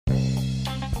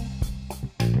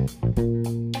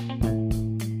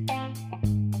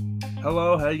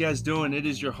Hello, how you guys doing? It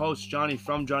is your host, Johnny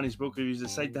from Johnny's Book Reviews, the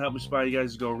site to help inspire you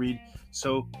guys to go read.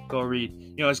 So go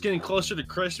read. It's getting closer to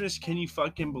Christmas. Can you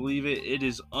fucking believe it? It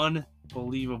is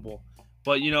unbelievable.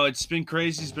 But, it's been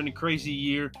crazy. It's been a crazy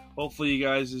year. Hopefully you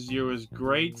guys, this year was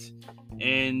great.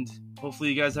 And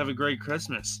hopefully you guys have a great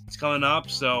Christmas. It's coming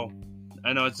up, so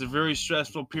I know it's a very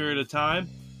stressful period of time.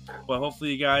 But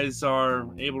hopefully you guys are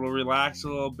able to relax a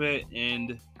little bit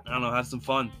and, have some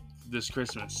fun this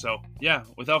Christmas. So yeah,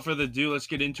 without further ado, let's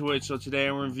get into it. So today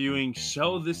I'm reviewing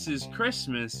So This Is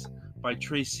Christmas by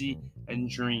Tracy and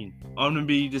Andreen. I'm going to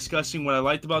be discussing what I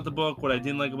liked about the book, what I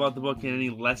didn't like about the book, and any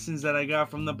lessons that I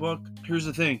got from the book. Here's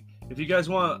the thing. If you guys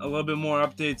want a little bit more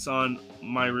updates on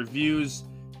my reviews,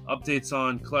 updates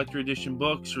on collector edition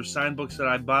books or signed books that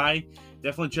I buy,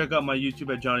 definitely check out my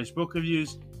YouTube at Johnny's Book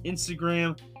Reviews,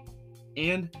 Instagram,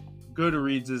 and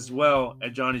Goodreads as well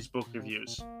at Johnny's Book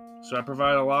Reviews. So I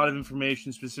provide a lot of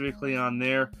information specifically on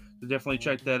there, so definitely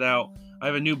check that out. I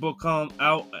have a new book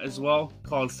out as well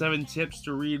called 7 Tips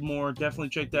to Read More. Definitely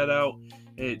check that out.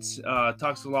 It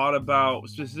talks a lot about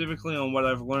specifically on what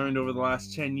I've learned over the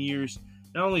last 10 years,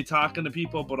 not only talking to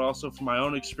people, but also from my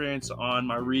own experience on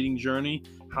my reading journey,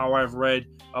 how I've read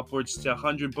upwards to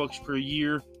 100 books per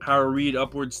year, how I read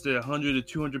upwards to 100 to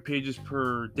 200 pages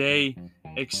per day,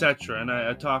 etc. And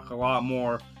I talk a lot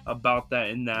more about that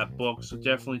in that book, so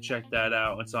definitely check that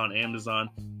out. It's on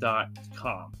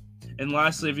Amazon.com. And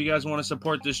lastly, if you guys want to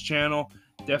support this channel,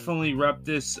 definitely rep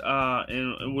this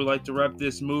and would like to rep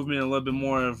this movement a little bit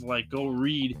more of like go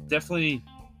read. Definitely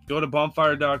go to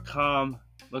bonfire.com,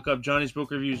 look up Johnny's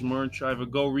Book Reviews merch. I have a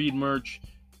Go Read merch,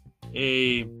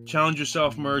 a Challenge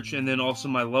Yourself merch, and then also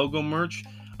my logo merch.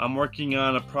 I'm working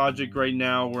on a project right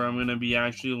now where I'm going to be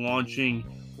actually launching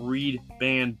Read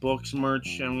Banned Books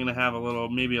merch. I'm going to have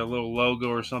maybe a little logo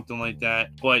or something like that.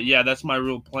 But yeah, that's my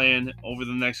real plan over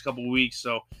the next couple weeks.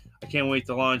 So I can't wait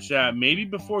to launch that. Maybe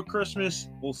before Christmas,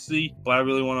 we'll see. But I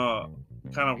really want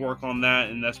to kind of work on that,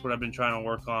 and that's what I've been trying to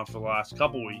work on for the last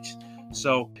couple weeks.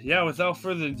 So yeah, without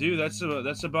further ado, that's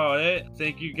about it.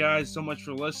 Thank you guys so much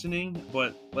for listening,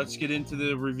 but let's get into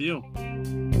the review.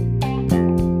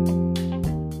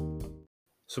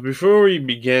 So before we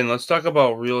begin, let's talk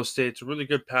about real estate. It's a really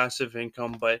good passive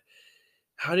income, but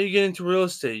how do you get into real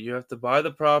estate? You have to buy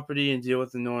the property and deal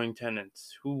with annoying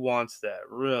tenants. Who wants that,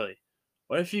 really?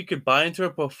 What if you could buy into a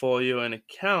portfolio an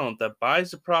account that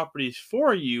buys the properties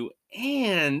for you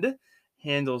and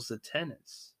handles the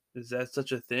tenants? Is that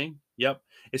such a thing? Yep.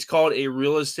 It's called a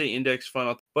real estate index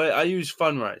fund, but I use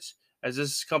Fundrise, as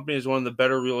this company is one of the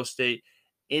better real estate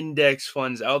index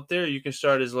funds out there. You can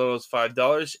start as little as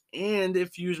 $5, and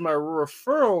if you use my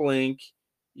referral link,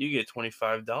 you get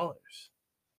 $25.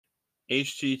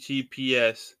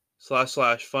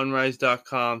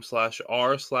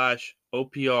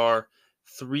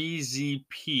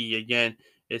 https://fundrise.com/r/OPR3ZP. Again,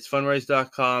 it's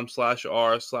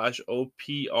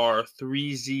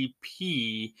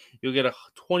fundrise.com/r/OPR3ZP. You'll get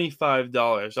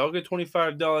 $25. I'll get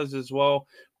 $25 as well,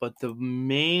 but the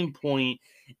main point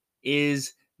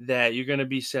is that you're going to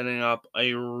be setting up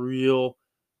a real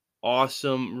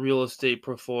awesome real estate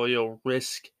portfolio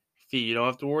risk-free. You don't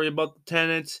have to worry about the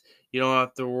tenants. You don't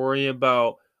have to worry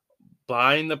about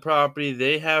buying the property.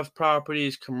 They have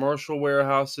properties, commercial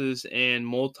warehouses, and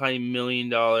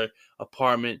multi-million-dollar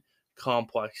apartment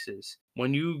complexes.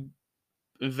 When you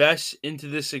invest into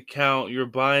this account, you're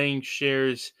buying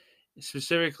shares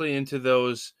specifically into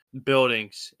those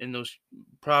buildings and those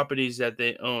properties that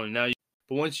they own. But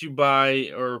once you buy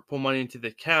or put money into the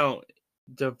account,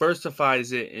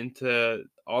 diversifies it into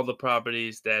all the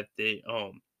properties that they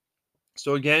own.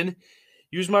 So again,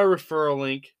 use my referral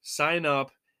link, sign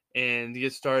up, and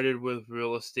get started with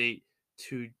real estate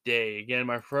today. Again,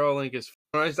 my referral link is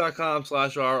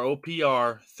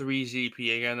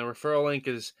fundrise.com/ROPR3ZP. Again, the referral link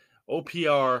is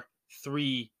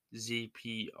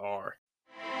OPR3ZPR.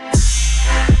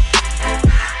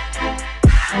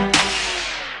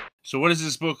 So what is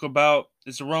this book about?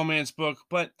 It's a romance book,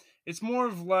 but it's more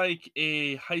of like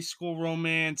a high school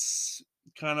romance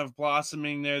kind of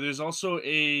blossoming there. There's also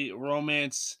a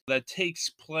romance that takes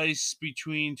place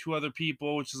between two other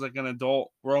people, which is like an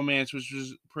adult romance, which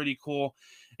is pretty cool.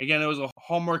 Again, it was a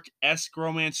Hallmark-esque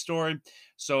romance story.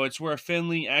 So it's where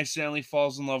Finley accidentally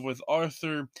falls in love with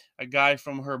Arthur, a guy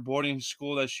from her boarding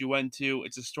school that she went to.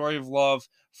 It's a story of love,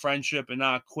 friendship, and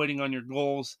not quitting on your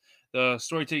goals. The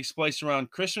story takes place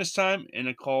around Christmas time in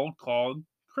a called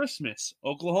Christmas,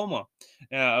 Oklahoma.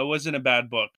 It wasn't a bad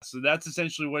book. So that's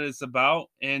essentially what it's about.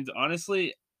 And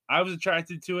honestly, I was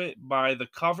attracted to it by the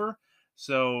cover.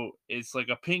 So it's like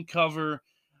a pink cover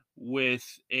with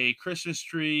a Christmas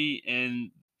tree, and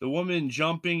the woman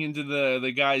jumping into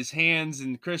the guy's hands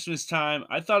in Christmas time.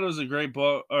 I thought it was a great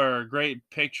book or a great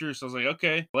picture. So I was like,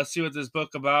 okay, let's see what this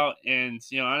book about. And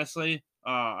honestly,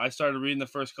 I started reading the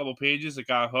first couple pages. It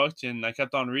got hooked, and I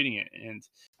kept on reading it. And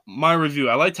my review,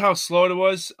 I liked how slow it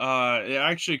was. It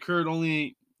actually occurred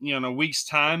only in a week's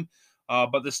time,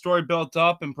 but the story built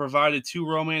up and provided two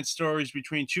romance stories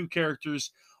between two characters,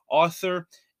 Arthur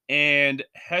and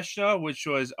Heshna, which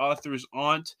was Arthur's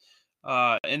aunt.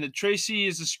 And the Tracy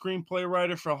is a screenplay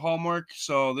writer for Hallmark,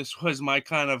 so this was my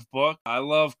kind of book. I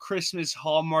love Christmas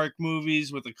Hallmark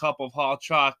movies with a cup of hot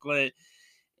chocolate.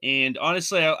 And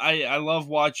honestly, I love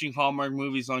watching Hallmark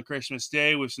movies on Christmas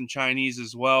Day with some Chinese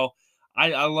as well.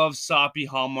 I love soppy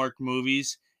Hallmark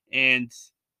movies. And,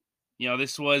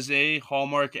 this was a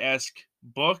Hallmark-esque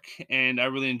book, and I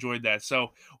really enjoyed that.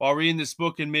 So while reading this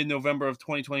book in mid-November of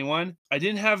 2021, I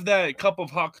didn't have that cup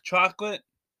of hot chocolate.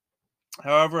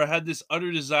 However, I had this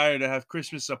utter desire to have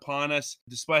Christmas upon us.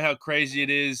 Despite how crazy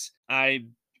it is, I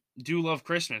do love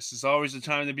Christmas. It's always a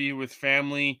time to be with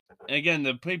family. And again,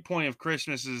 the big point of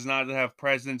Christmas is not to have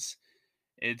presents.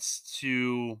 It's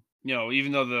to,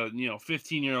 even though the,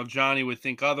 15-year-old Johnny would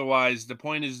think otherwise, the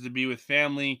point is to be with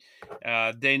family,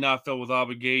 day not filled with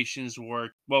obligations,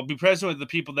 work. Well, be present with the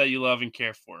people that you love and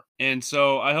care for. And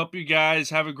so I hope you guys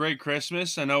have a great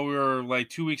Christmas. I know we were like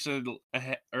 2 weeks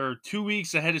ahead, or 2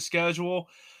 weeks ahead of schedule,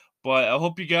 but I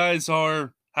hope you guys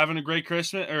are having a great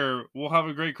Christmas, or we'll have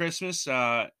a great Christmas.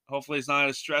 Hopefully it's not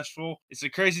as stressful. It's a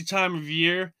crazy time of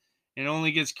year, and it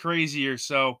only gets crazier.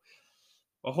 So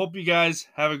I hope you guys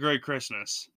have a great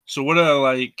Christmas. So what did I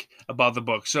like about the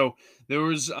book? So there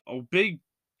was a big,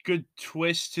 good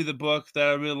twist to the book that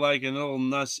I really like, and a little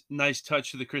nice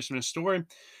touch to the Christmas story.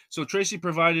 So Tracy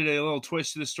provided a little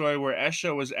twist to the story where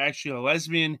Esha was actually a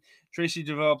lesbian. Tracy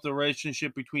developed a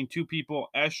relationship between two people,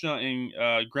 Esha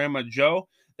and Grandma Joe,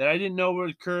 that I didn't know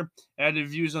would occur. Added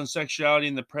views on sexuality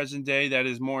in the present day that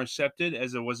is more accepted,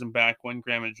 as it wasn't back when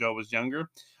Grandma Joe was younger.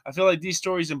 I feel like these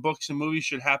stories in books and movies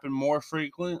should happen more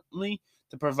frequently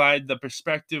to provide the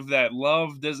perspective that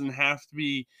love doesn't have to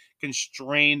be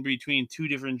constrained between two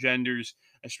different genders,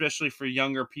 especially for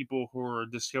younger people who are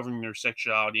discovering their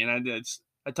sexuality. And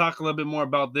I talk a little bit more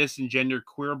about this in Gender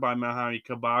Queer by Mahami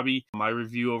Kababi, my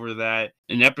review over that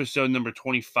in episode number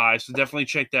 25. So definitely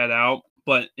check that out.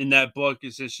 But in that book,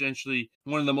 it's essentially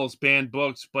one of the most banned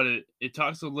books, but it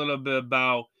talks a little bit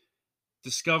about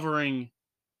discovering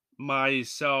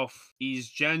myself, ease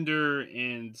gender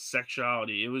and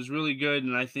sexuality. It was really good,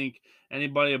 and I think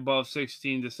anybody above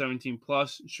 16 to 17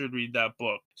 plus should read that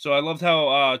book. So I loved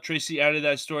how Tracy added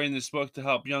that story in this book to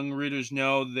help young readers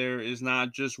know there is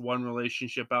not just one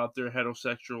relationship out there,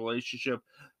 heterosexual relationship.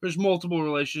 There's multiple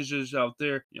relationships out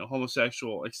there,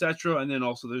 homosexual, etc. And then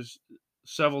also there's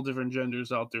several different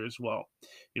genders out there as well.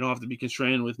 You don't have to be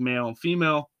constrained with male and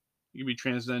female. You can be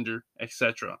transgender,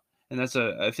 etc. And that's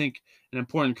I think an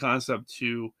important concept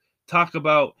to talk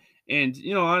about. And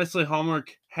honestly,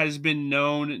 Hallmark has been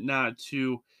known not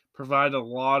to provide a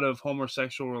lot of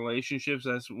homosexual relationships.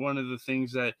 That's one of the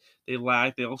things that they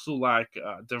lack. They also lack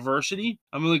diversity.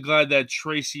 I'm really glad that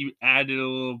Tracy added a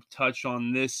little touch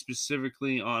on this,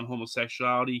 specifically on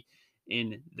homosexuality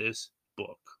in this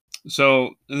book.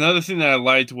 So another thing that I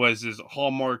liked was this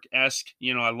Hallmark-esque.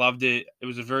 I loved it. It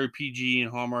was a very PG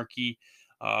and Hallmarky.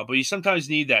 But you sometimes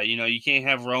need that. You can't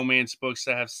have romance books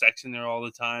that have sex in there all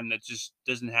the time. That just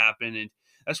doesn't happen. And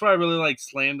that's why I really like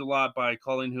Slammed a lot by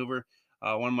Colleen Hoover.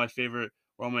 One of my favorite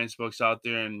romance books out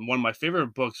there. And one of my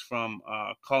favorite books from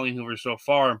Colleen Hoover so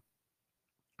far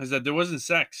is that there wasn't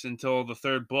sex until the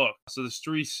third book. So there's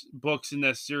three books in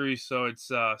that series. So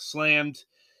it's Slammed,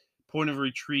 Point of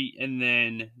Retreat, and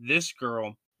then this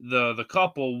girl, the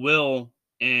couple, Will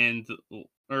and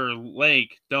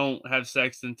Lake, don't have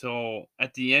sex until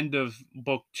at the end of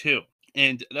book 2.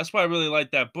 And that's why I really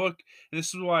like that book. And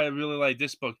this is why I really like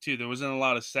this book too. There wasn't a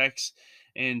lot of sex.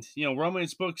 And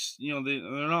romance books, they're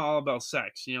not all about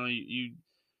sex. You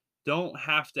don't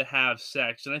have to have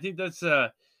sex. And I think that's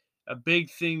a big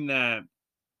thing that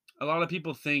a lot of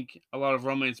people think a lot of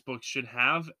romance books should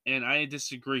have, and I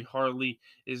disagree hardly.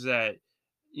 Is that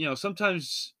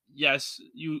sometimes, yes,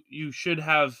 you should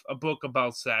have a book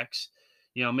about sex,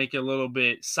 make it a little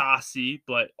bit saucy,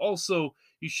 but also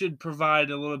you should provide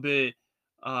a little bit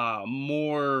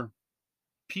more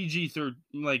PG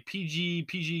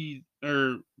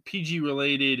or PG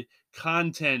related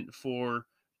content for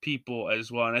people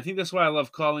as well. And I think that's why I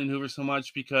love Colleen Hoover so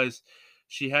much, because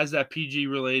she has that PG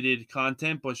related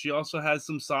content, but she also has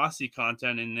some saucy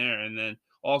content in there. And then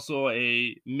also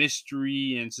a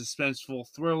mystery and suspenseful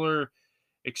thriller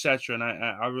etc. And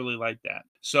I really like that.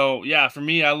 So yeah, for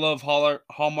me, I love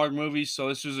Hallmark movies. So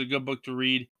this was a good book to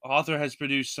read. Author has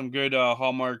produced some good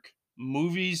Hallmark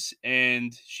movies,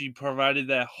 and she provided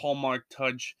that Hallmark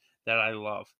touch that I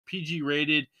love. PG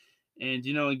rated, and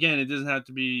again, it doesn't have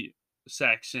to be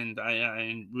sex, and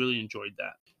I really enjoyed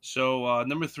that. So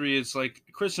number three is like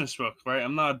a Christmas book, right?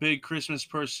 I'm not a big Christmas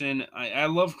person. I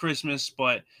love Christmas,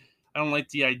 but I don't like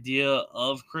the idea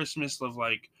of Christmas, of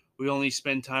like we only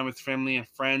spend time with family and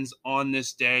friends on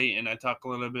this day, and I talk a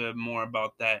little bit more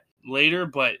about that later.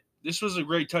 But this was a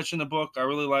great touch in the book. I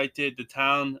really liked it. The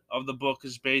town of the book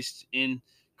is based in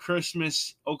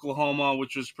Christmas, Oklahoma,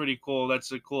 which was pretty cool.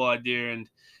 That's a cool idea, and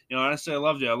honestly, I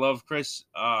loved it. I love Chris.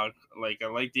 I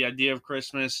like the idea of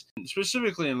Christmas,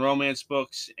 specifically in romance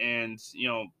books, and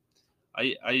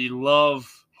I love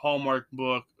Hallmark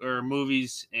book or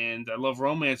movies, and I love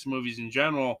romance movies in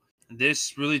general.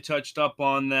 This really touched up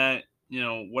on that.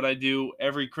 What I do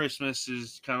every Christmas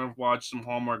is kind of watch some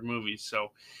Hallmark movies.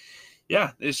 So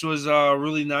yeah, this was a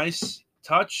really nice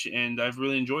touch, and I've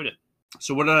really enjoyed it.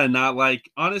 So what did I not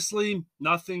like? Honestly,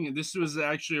 nothing. This was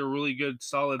actually a really good,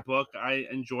 solid book. I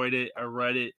enjoyed it. I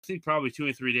read it, I think probably 2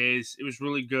 or 3 days. It was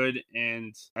really good,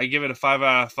 and I give it a 5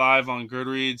 out of 5 on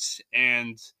Goodreads.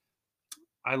 And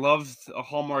I loved a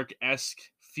Hallmark-esque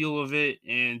feel of it,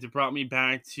 and it brought me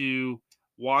back to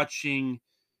watching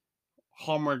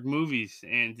Hallmark movies.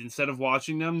 And instead of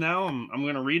watching them now, I'm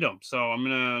going to read them. So I'm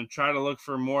going to try to look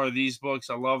for more of these books.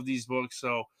 I love these books.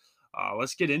 So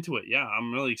let's get into it. Yeah,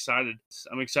 I'm really excited.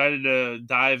 I'm excited to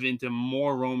dive into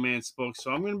more romance books.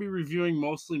 So I'm going to be reviewing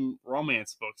mostly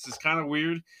romance books. It's kind of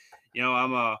weird.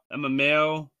 I'm a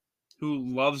male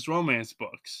who loves romance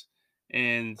books.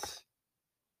 And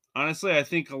honestly, I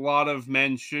think a lot of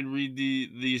men should read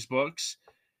these books.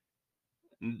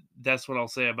 That's what I'll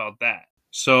say about that.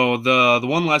 So the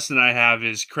one lesson I have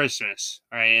is Christmas.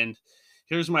 All right, and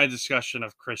here's my discussion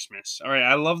of Christmas. All right,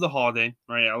 I love the holiday.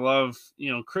 Right, I love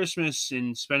Christmas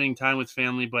and spending time with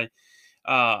family. But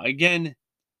again,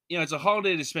 it's a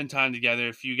holiday to spend time together.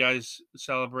 If you guys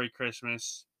celebrate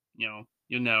Christmas,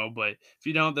 But if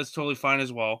you don't, that's totally fine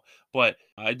as well. But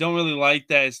I don't really like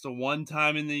that it's the one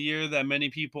time in the year that many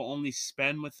people only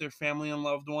spend with their family and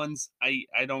loved ones. I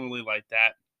don't really like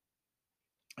that.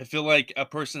 I feel like a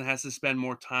person has to spend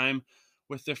more time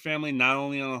with their family, not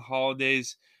only on the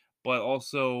holidays, but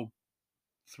also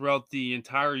throughout the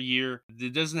entire year.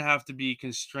 It doesn't have to be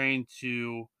constrained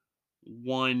to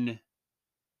one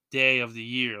day of the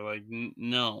year. Like,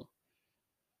 no.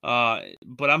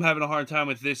 But I'm having a hard time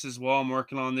with this as well. I'm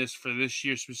working on this for this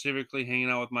year specifically, hanging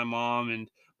out with my mom and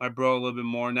my bro a little bit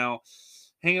more now.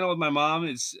 Hanging out with my mom,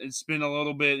 it's been a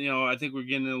little bit, I think we're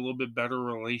getting a little bit better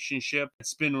relationship.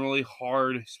 It's been really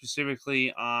hard,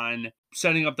 specifically on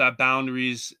setting up that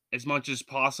boundaries as much as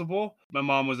possible. My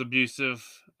mom was abusive,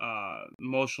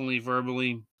 emotionally,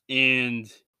 verbally,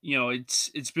 and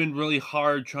it's been really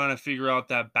hard trying to figure out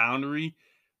that boundary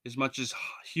as much as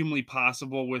humanly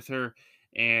possible with her.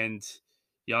 And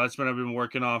that's what I've been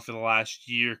working on for the last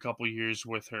year, couple years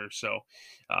with her. So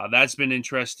that's been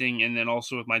interesting. And then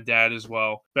also with my dad as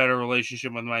well, better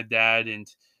relationship with my dad and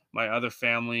my other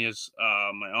family is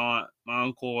my aunt, my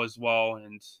uncle as well,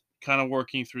 and kind of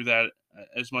working through that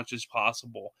as much as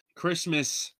possible.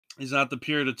 Christmas is not the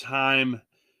period of time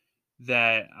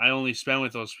that I only spend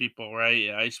with those people,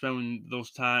 right? I spend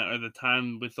the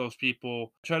time with those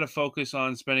people. Try to focus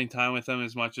on spending time with them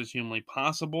as much as humanly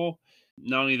possible.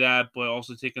 Not only that, but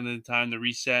also taking the time to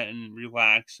reset and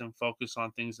relax and focus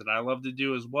on things that I love to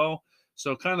do as well.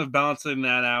 So kind of balancing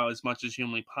that out as much as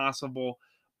humanly possible.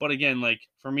 But again, like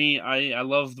for me, I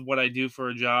love what I do for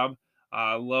a job.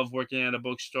 I love working at a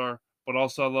bookstore, but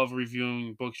also I love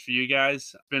reviewing books for you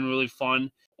guys. It's been really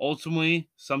fun. Ultimately,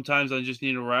 sometimes I just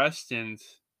need a rest, and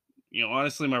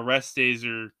honestly, my rest days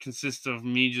consist of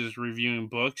me just reviewing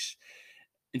books.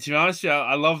 And to be honest,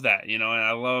 I love that, and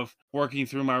I love working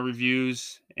through my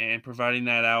reviews and providing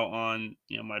that out on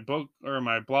my book or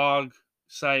my blog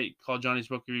site called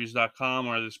johnnysbookreviews.com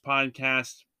or this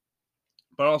podcast.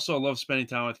 But also, I love spending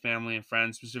time with family and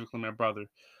friends, specifically my brother.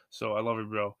 So I love you,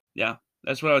 bro. Yeah,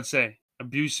 that's what I would say.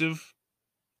 Abusive,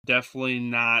 definitely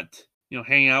not,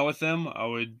 hang out with them. I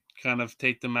would kind of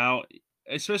take them out,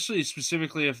 especially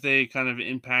specifically if they kind of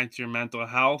impact your mental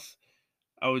health.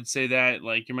 I would say that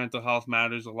like your mental health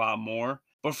matters a lot more.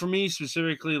 But for me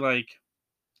specifically, like,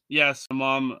 yes, my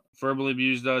mom verbally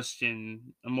abused us and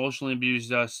emotionally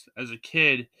abused us as a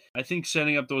kid. I think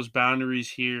setting up those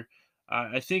boundaries here,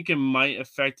 I think it might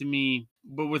affect me.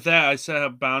 But with that, I set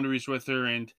up boundaries with her,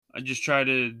 and I just try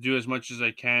to do as much as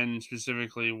I can,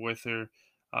 specifically with her.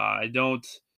 I don't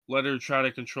let her try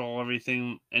to control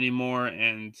everything anymore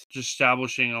and just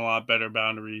establishing a lot better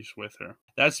boundaries with her.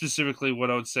 That's specifically what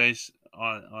I would say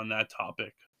on that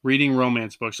topic. Reading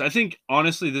romance books. I think,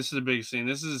 honestly, this is the biggest thing.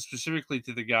 This is specifically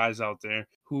to the guys out there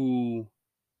who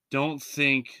don't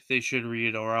think they should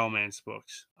read romance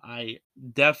books. I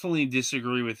definitely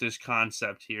disagree with this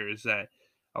concept here, is that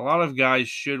a lot of guys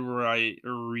should write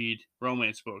or read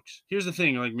romance books. Here's the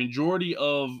thing, like, majority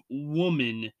of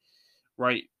women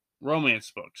write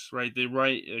romance books, right? They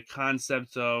write a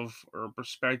concept of or a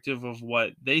perspective of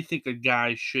what they think a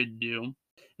guy should do.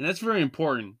 And that's very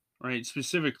important, right?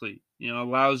 Specifically,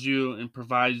 allows you and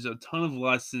provides a ton of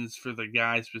lessons for the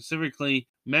guy specifically.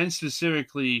 Men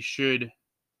specifically should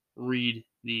read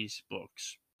these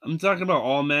books. I'm talking about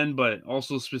all men, but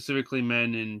also specifically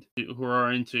men and who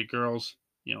are into girls,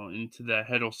 into that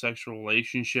heterosexual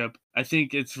relationship. I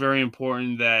think it's very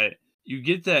important that you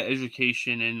get that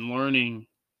education and learning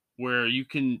where you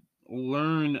can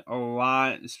learn a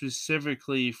lot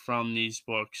specifically from these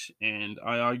books. And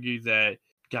I argue that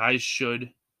guys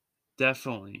should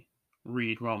definitely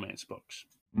read romance books.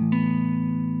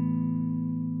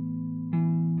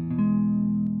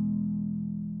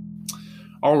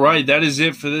 All right, that is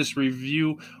it for this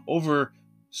review over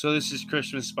So This Is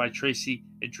Christmas by Tracy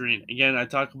and Andreen. Again, I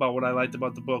talk about what I liked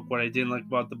about the book, what I didn't like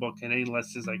about the book, and any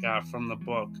lessons I got from the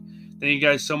book. Thank you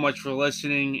guys so much for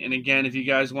listening. And again, if you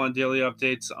guys want daily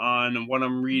updates on what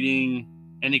I'm reading,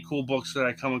 any cool books that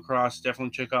I come across,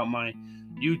 definitely check out my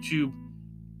YouTube,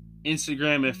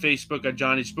 Instagram, and Facebook at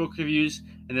Johnny's Book Reviews.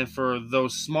 And then for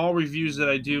those small reviews that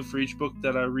I do for each book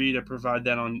that I read, I provide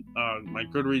that on my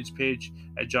Goodreads page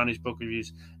at Johnny's Book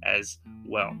Reviews as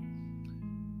well.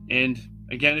 And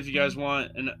again, if you guys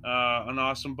want an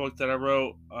awesome book that I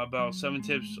wrote about 7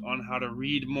 tips on how to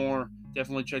read more,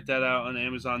 definitely check that out on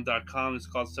Amazon.com. It's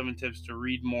called 7 Tips to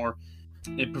Read More.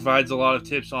 It provides a lot of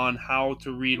tips on how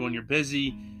to read when you're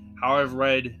busy, how I've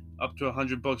read up to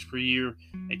 100 books per year,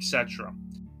 etc.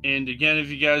 And again, if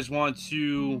you guys want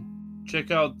to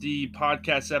check out the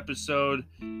podcast episode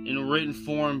in a written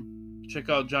form, check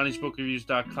out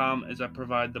johnnysbookreviews.com, as I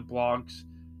provide the blogs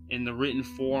in the written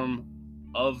form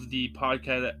of the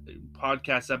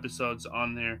podcast episodes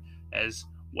on there as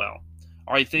well.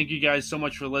 All right, thank you guys so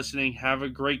much for listening. Have a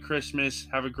great Christmas.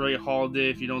 Have a great holiday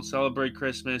if you don't celebrate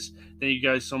Christmas. Thank you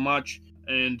guys so much,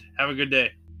 and have a good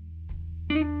day.